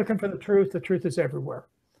 Right. If you're looking for the truth is everywhere.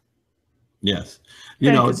 Yes.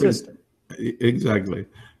 Consistent. Exactly.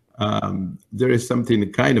 There is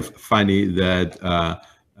something kind of funny that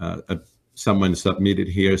someone submitted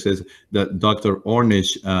here, says that Dr.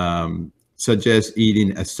 Ornish suggests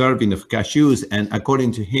eating a serving of cashews, and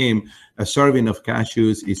according to him, a serving of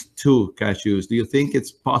cashews is 2 cashews. Do you think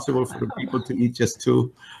it's possible for people to eat just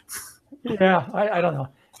 2? Yeah, I don't know.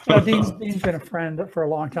 You know, Dean's been a friend for a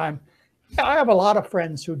long time. I have a lot of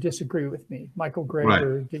friends who disagree with me. Michael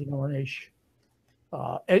Greger, Right. Dean Ornish,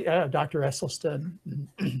 Dr. Esselstyn.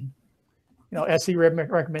 You know, Essie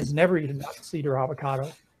recommends never eat a nut, seed, or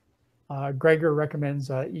avocado. Greger recommends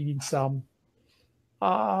eating some.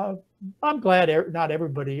 I'm glad not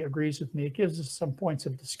everybody agrees with me. It gives us some points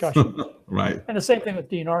of discussion. Right. And the same thing with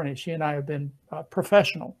Dean Ornish. He and I have been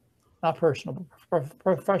professional, not personal, but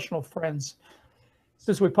professional friends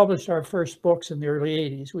since we published our first books in the early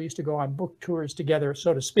 80s. We used to go on book tours together,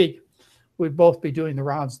 so to speak. We'd both be doing the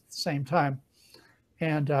rounds at the same time.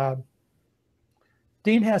 And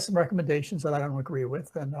Dean has some recommendations that I don't agree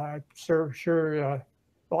with, and I'm sure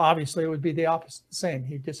well, obviously it would be the opposite, the same.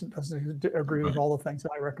 He doesn't agree with all the things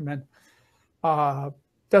that I recommend.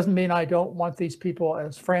 Doesn't mean I don't want these people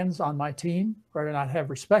as friends on my team or to not have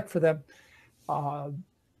respect for them.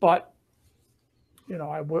 But, you know,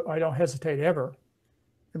 I don't hesitate ever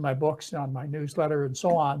in my books, on my newsletter and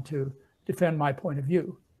so on to defend my point of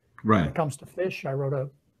view. Right. When it comes to fish, I wrote a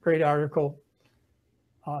great article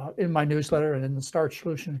in my newsletter and in the Starch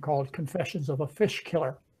Solution called Confessions of a Fish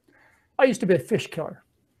Killer. I used to be a fish killer.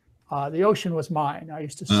 The ocean was mine. I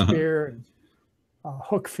used to spear and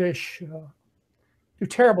hook fish, do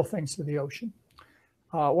terrible things to the ocean.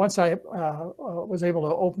 Once I was able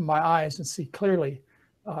to open my eyes and see clearly,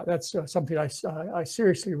 that's something I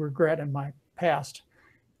seriously regret in my past,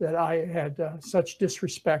 that I had such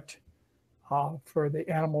disrespect for the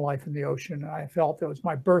animal life in the ocean. I felt it was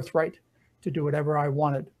my birthright to do whatever I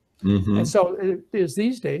wanted. And so it is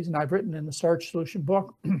these days, and I've written in the Starch Solution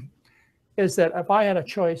book, is that if I had a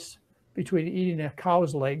choice between eating a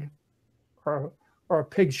cow's leg or a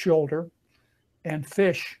pig's shoulder and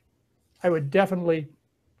fish, I would definitely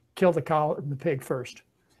kill the cow and the pig first.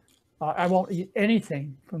 I won't eat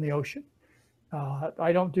anything from the ocean.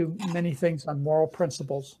 I don't do many things on moral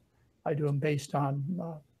principles. I do them based on,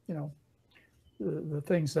 you know, the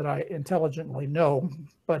things that I intelligently know.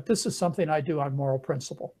 But this is something I do on moral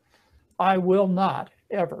principle. I will not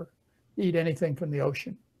ever eat anything from the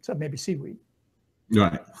ocean, except maybe seaweed.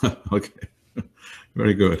 Right. Okay.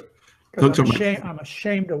 Very good. Because I'm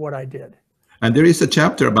ashamed of what I did. And there is a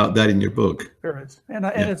chapter about that in your book. There is, and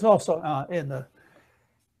it's also in the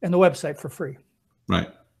website for free. Right.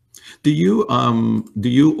 Do you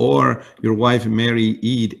or your wife Mary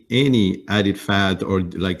eat any added fat, or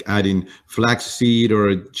like adding flaxseed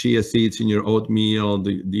or chia seeds in your oatmeal?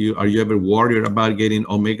 Are you ever worried about getting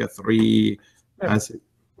omega-3 acid?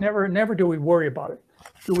 Never do we worry about it.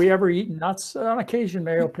 Do we ever eat nuts? On occasion,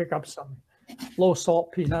 Mary will pick up some low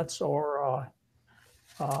salt peanuts or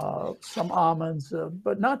some almonds,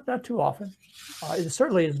 but not too often. It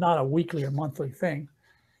certainly is not a weekly or monthly thing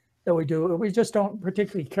that we do. We just don't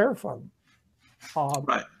particularly care for them.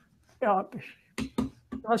 Right. You know,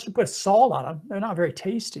 unless you put salt on them, they're not very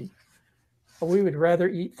tasty. But we would rather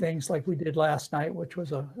eat things like we did last night, which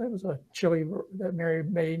was a chili that Mary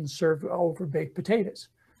made and served over baked potatoes.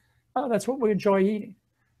 That's what we enjoy eating.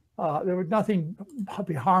 There would nothing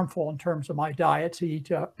be harmful in terms of my diet to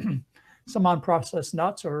eat some unprocessed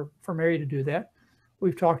nuts, or for Mary to do that.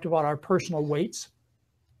 We've talked about our personal weights,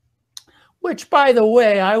 which, by the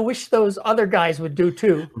way, I wish those other guys would do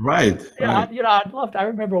too. Right. Yeah, right. you know, I'd love to. I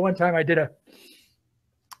remember one time I did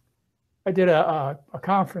a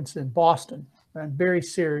conference in Boston, and Barry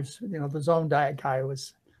Sears, you know, the Zone Diet guy,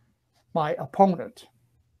 was my opponent.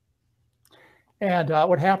 And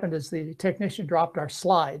what happened is the technician dropped our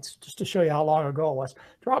slides, just to show you how long ago it was,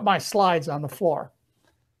 dropped my slides on the floor.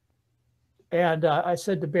 And I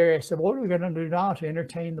said to Barry, I said, what are we going to do now to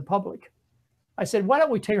entertain the public? I said, why don't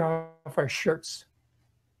we take off our shirts?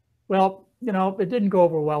 Well, you know, it didn't go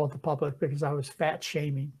over well with the public because I was fat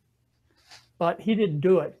shaming. But he didn't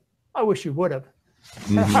do it. I wish he would have.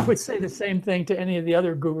 Mm-hmm. I would say the same thing to any of the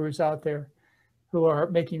other gurus out there who are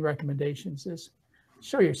making recommendations, is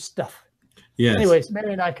show your stuff. Yes. Anyways,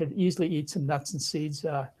 Mary and I could easily eat some nuts and seeds.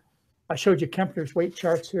 I showed you Kempner's weight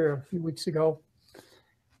charts here a few weeks ago.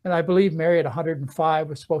 And I believe Mary at 105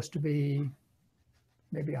 was supposed to be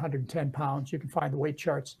maybe 110 pounds. You can find the weight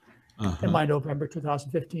charts in my November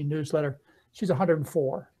 2015 newsletter. She's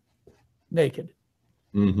 104, naked,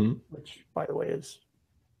 which, by the way, is,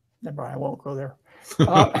 never mind, I won't go there.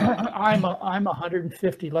 I'm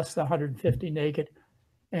 150, less than 150 naked,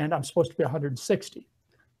 and I'm supposed to be 160.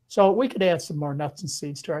 So we could add some more nuts and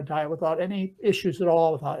seeds to our diet without any issues at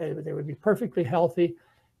all. They would be perfectly healthy.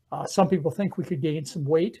 Some people think we could gain some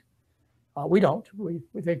weight. We don't. We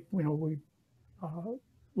think, we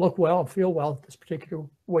look well and feel well at this particular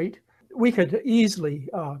weight. We could easily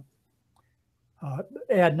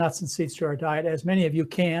add nuts and seeds to our diet, as many of you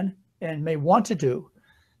can and may want to do.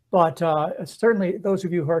 But certainly those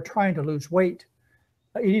of you who are trying to lose weight,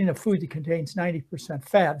 eating a food that contains 90%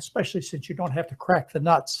 fat, especially since you don't have to crack the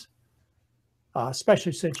nuts,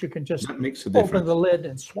 especially since you can just open the lid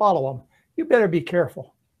and swallow them, you better be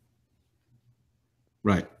careful.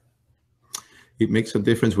 Right. It makes a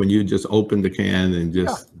difference when you just open the can and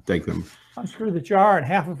just take them. Unscrew the jar and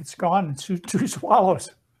half of it's gone in two swallows.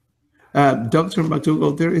 Dr.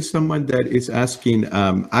 McDougall, there is someone that is asking,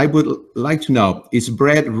 I would like to know, is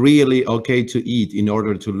bread really okay to eat in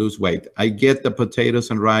order to lose weight? I get the potatoes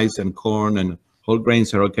and rice and corn and whole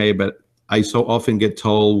grains are okay, but I so often get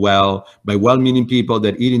told, well, by well-meaning people,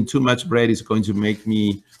 that eating too much bread is going to make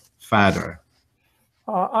me fatter.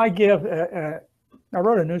 I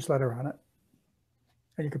wrote a newsletter on it,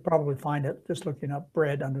 and you could probably find it just looking up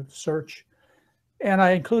bread under the search. And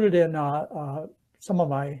I included in some of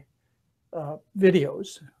my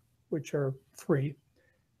videos, which are free,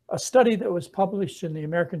 a study that was published in the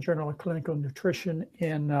American Journal of Clinical Nutrition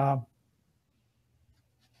in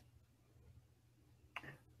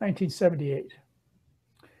 1978.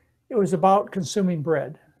 It was about consuming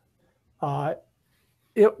bread.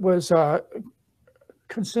 It was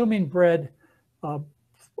consuming bread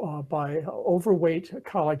by overweight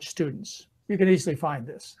college students. You can easily find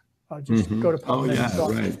this. Just go to PubMed.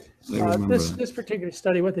 Oh, yeah, right. This particular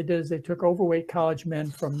study, what they did is they took overweight college men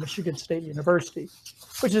from Michigan State University,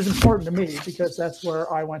 which is important to me because that's where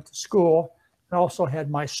I went to school and also had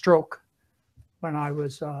my stroke when I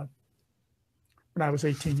was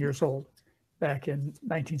 18 years old back in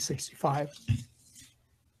 1965.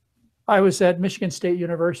 I was at Michigan State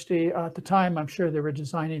University at the time. I'm sure they were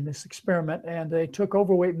designing this experiment, and they took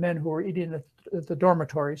overweight men who were eating at the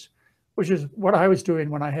dormitories, which is what I was doing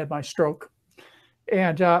when I had my stroke.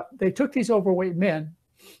 And they took these overweight men,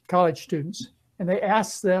 college students, and they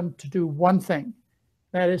asked them to do one thing,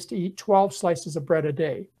 that is to eat 12 slices of bread a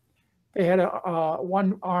day. They had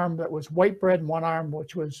one arm that was white bread and one arm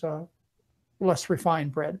which was less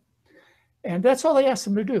refined bread. And that's all they asked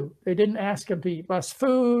them to do. They didn't ask them to eat less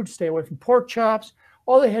food, stay away from pork chops.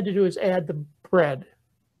 All they had to do is add the bread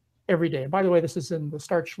every day. And by the way, this is in the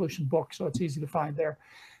Starch Solution book, so it's easy to find there.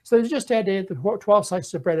 So they just had to add the 12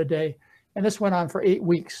 slices of bread a day, and this went on for 8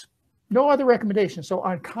 weeks. No other recommendation. So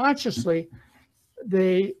unconsciously,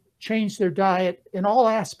 they changed their diet in all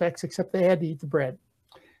aspects except they had to eat the bread.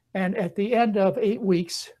 And at the end of 8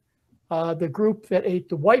 weeks, the group that ate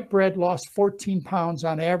the white bread lost 14 pounds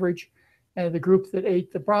on average, and the group that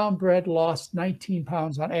ate the brown bread lost 19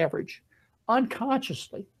 pounds on average,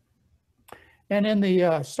 unconsciously. And in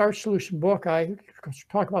the Starch Solution book, I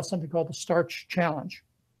talk about something called the Starch Challenge.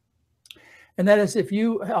 And that is, if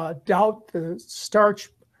you doubt the starch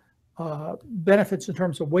benefits in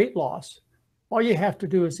terms of weight loss, all you have to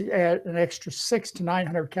do is add an extra 600 to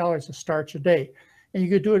 900 calories of starch a day. And you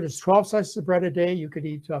could do it as 12 slices of bread a day. You could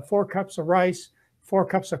eat 4 cups of rice, 4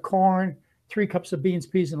 cups of corn, 3 cups of beans,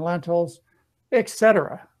 peas, and lentils,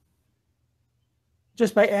 etc.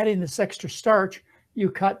 Just by adding this extra starch, you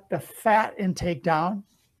cut the fat intake down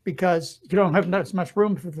because you don't have as much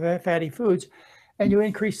room for the fatty foods, and you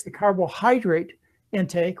increase the carbohydrate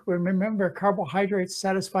intake. Remember, carbohydrates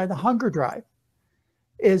satisfy the hunger drive.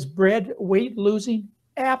 Is bread weight losing?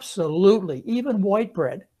 Absolutely, even white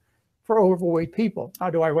bread for overweight people. Now,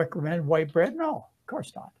 do I recommend white bread? No, of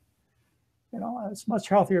course not. You know, it's much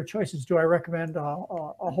healthier choices. Do I recommend a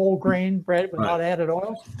whole grain bread without added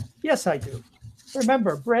oils? Yes, I do.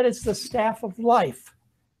 Remember, bread is the staff of life.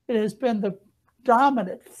 It has been the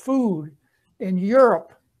dominant food in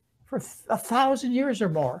Europe for 1,000 years or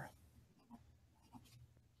more.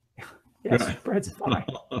 Yes, right. Bread's fine.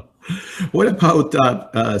 What about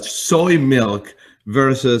soy milk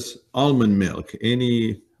versus almond milk?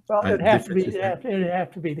 Any? Well, it'd have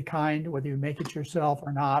to be the kind, whether you make it yourself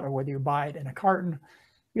or not, or whether you buy it in a carton.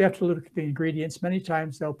 You have to look at the ingredients. Many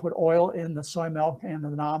times they'll put oil in the soy milk and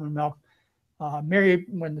the almond milk. Mary,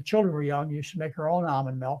 when the children were young, you should make her own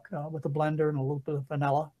almond milk with a blender and a little bit of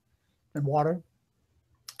vanilla and water.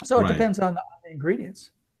 So it depends on the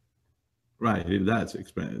ingredients. Right, that's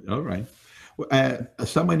expensive. All right.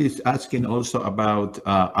 Someone is asking also about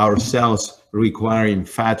our cells requiring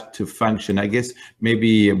fat to function. I guess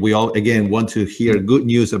maybe we all, again, want to hear good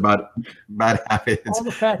news about bad habits. All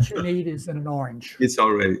the fat you need is in an orange. It's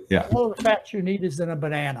already, yeah. All the fat you need is in a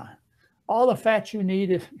banana. All the fat you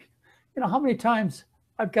need is, you know, how many times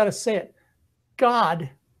I've got to say it, God,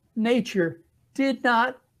 nature, did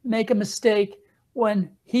not make a mistake when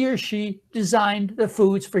he or she designed the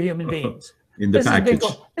foods for human beings. In the package.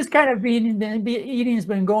 This kind of eating has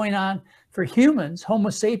been going on for humans, Homo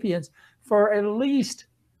sapiens, for at least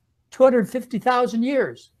 250,000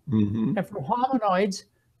 years, and for hominoids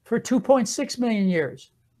for 2.6 million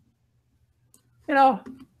years. You know,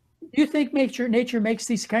 you think nature makes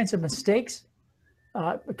these kinds of mistakes?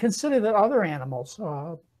 Consider that other animals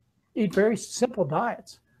eat very simple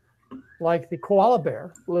diets. Like the koala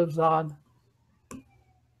bear lives on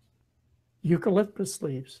eucalyptus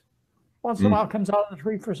leaves. Once in a while comes out of the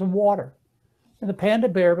tree for some water. And the panda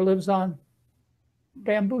bear lives on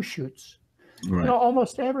bamboo shoots. Right. You know,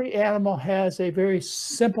 almost every animal has a very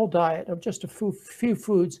simple diet of just a few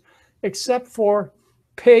foods, except for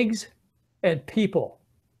pigs and people.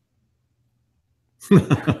 And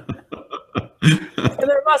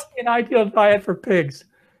there must be an ideal diet for pigs,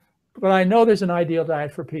 but I know there's an ideal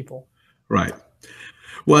diet for people. Right.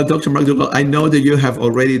 Well, Dr. McDougall, I know that you have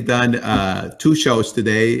already done 2 shows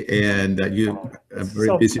today, and you're a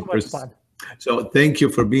very busy person. So thank you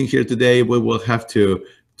for being here today. We will have to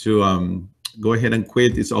go ahead and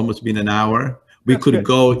quit. It's almost been an hour. We could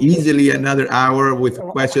go easily another hour with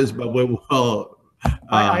questions, but we will.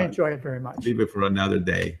 I enjoy it very much. Leave it for another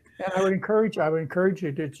day. And I would encourage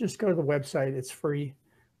you to just go to the website. It's free.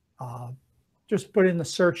 Just put in the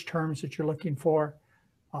search terms that you're looking for.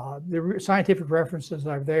 The scientific references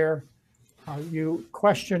are there. You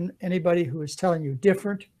question anybody who is telling you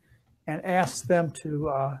different and ask them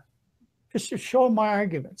to just to show them my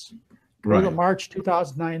arguments. Go to the March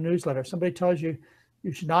 2009 newsletter. Somebody tells you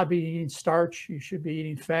you should not be eating starch, you should be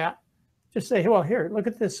eating fat. Just say, well, here, look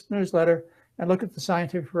at this newsletter and look at the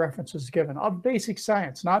scientific references given of basic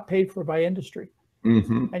science, not paid for by industry.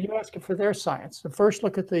 And you ask it for their science. And first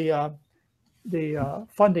look at the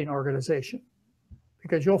funding organization,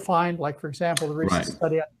 because you'll find, like, for example, the recent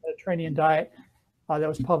study on the Mediterranean diet that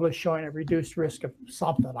was published showing a reduced risk of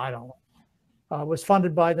something, I don't know, was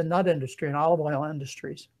funded by the nut industry and olive oil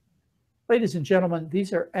industries. Ladies and gentlemen,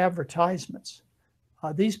 these are advertisements.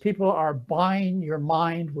 These people are buying your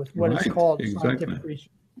mind with what is called scientific research.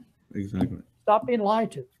 Exactly. Stop being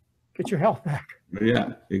lied to. Get your health back.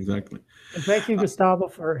 Yeah, exactly. And thank you, Gustavo,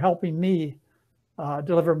 for helping me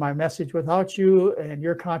deliver my message. Without you and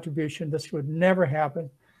your contribution, this would never happen.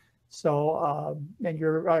 So, and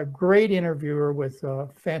you're a great interviewer with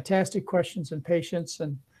fantastic questions and patience.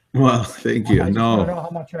 And well, thank you. I just want to know how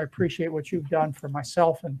much I appreciate what you've done for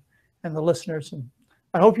myself and the listeners. And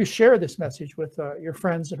I hope you share this message with your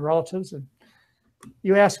friends and relatives. And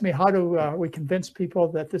you ask me, how do we convince people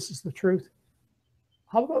that this is the truth?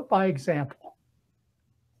 How about by example?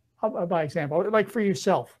 How about by example? Like for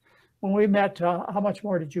yourself, when we met, how much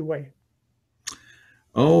more did you weigh?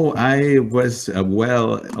 Oh, I was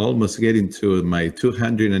almost getting to my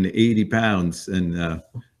 280 pounds, and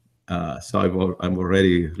so I've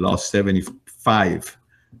already lost 75,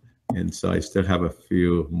 and so I still have a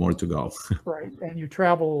few more to go. Right, and you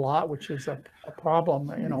travel a lot, which is a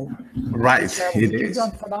problem, you know. Right, it is. You've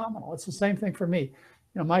done phenomenal. It's the same thing for me.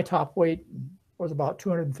 You know, my top weight was about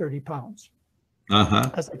 230 pounds.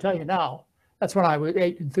 As I tell you now, that's when I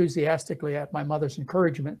ate enthusiastically at my mother's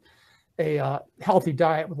encouragement, a healthy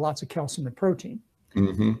diet with lots of calcium and protein.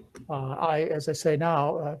 I, as I say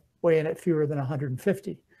now, weigh in at fewer than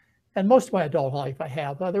 150. And most of my adult life I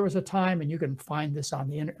have. There was a time, and you can find this on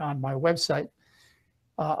my website,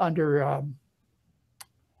 under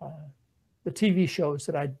the TV shows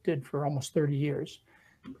that I did for almost 30 years.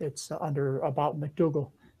 It's under About McDougall.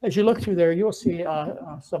 As you look through there, you'll see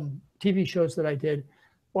some TV shows that I did.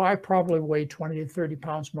 Well, I probably weighed 20 to 30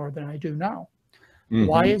 pounds more than I do now.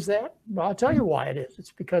 Why is that? Well, I'll tell you why it is.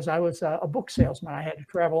 It's because I was a book salesman. I had to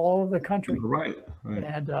travel all over the country. Right.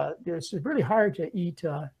 And it's really hard to eat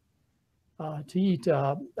a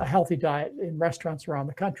healthy diet in restaurants around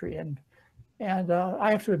the country. And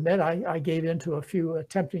I have to admit, I gave into a few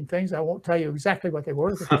tempting things. I won't tell you exactly what they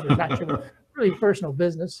were, because it's actually really personal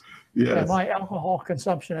business. Yes. And my alcohol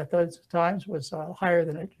consumption at those times was higher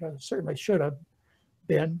than it certainly should have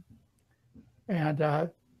been. And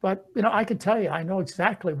but you know, I can tell you, I know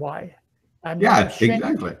exactly why. I'm not ashamed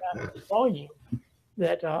of telling you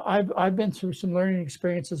that I've been through some learning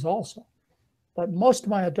experiences also. But most of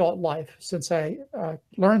my adult life, since I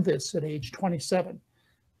learned this at age 27,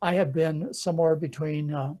 I have been somewhere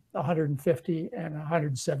between 150 and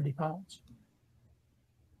 170 pounds.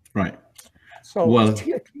 Right. So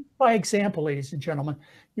by example, ladies and gentlemen,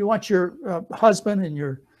 you want your husband and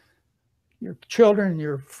your children,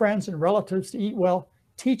 your friends and relatives to eat well,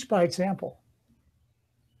 teach by example.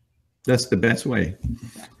 That's the best way.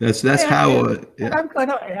 That's how. And I'm going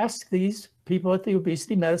to ask these people at the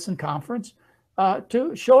Obesity Medicine Conference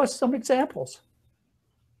to show us some examples.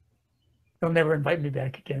 They'll never invite me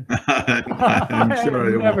back again. I'm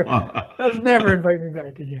sure They'll never invite me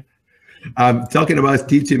back again. Talking about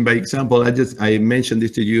teaching by example, I mentioned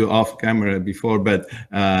this to you off camera before, but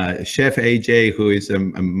Chef AJ, who is a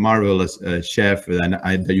marvelous chef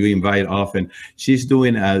that you invite often, she's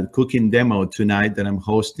doing a cooking demo tonight that I'm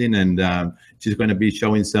hosting, and she's going to be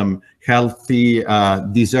showing some healthy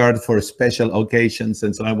dessert for special occasions.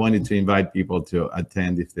 And so I wanted to invite people to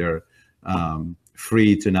attend if they're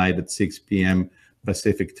free tonight at 6 p.m.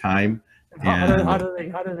 Pacific time. How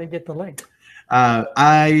do they get the link?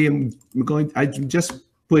 I just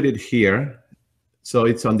put it here, so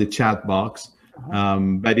it's on the chat box.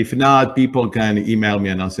 But if not, people can email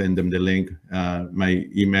me and I'll send them the link. My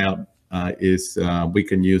email is, we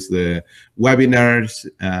can use the webinars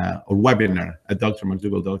or webinar at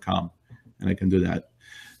drmcdougall.com, and I can do that.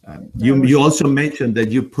 You also mentioned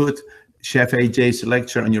that you put Chef AJ's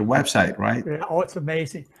lecture on your website, right? Yeah, oh, it's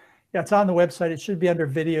amazing. Yeah, it's on the website. It should be under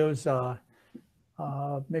videos.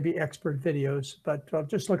 Maybe expert videos, but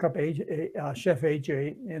just look up Chef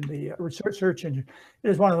AJ in the search engine. It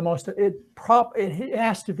is one of the most, it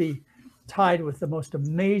has to be tied with the most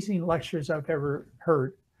amazing lectures I've ever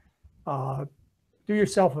heard. Do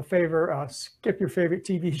yourself a favor, skip your favorite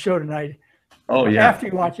TV show tonight. Oh yeah. After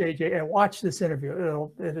you watch AJ and watch this interview,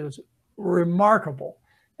 it is remarkable,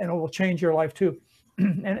 and it will change your life too.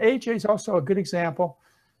 And AJ is also a good example.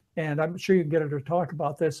 And I'm sure you can get her to talk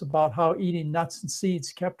about this, about how eating nuts and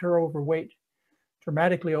seeds kept her overweight,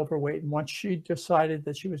 dramatically overweight. And once she decided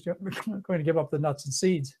that she was going to give up the nuts and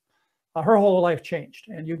seeds, her whole life changed.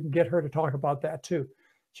 And you can get her to talk about that too.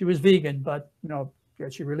 She was vegan, but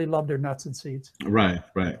she really loved her nuts and seeds. Right,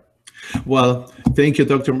 right. Well, thank you,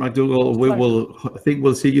 Dr. McDougall. I think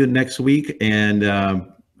we'll see you next week, and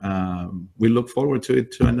we look forward to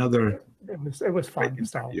it. To another. It was fun.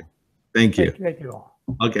 Thank you. Thank you all.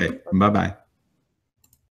 Okay, bye-bye.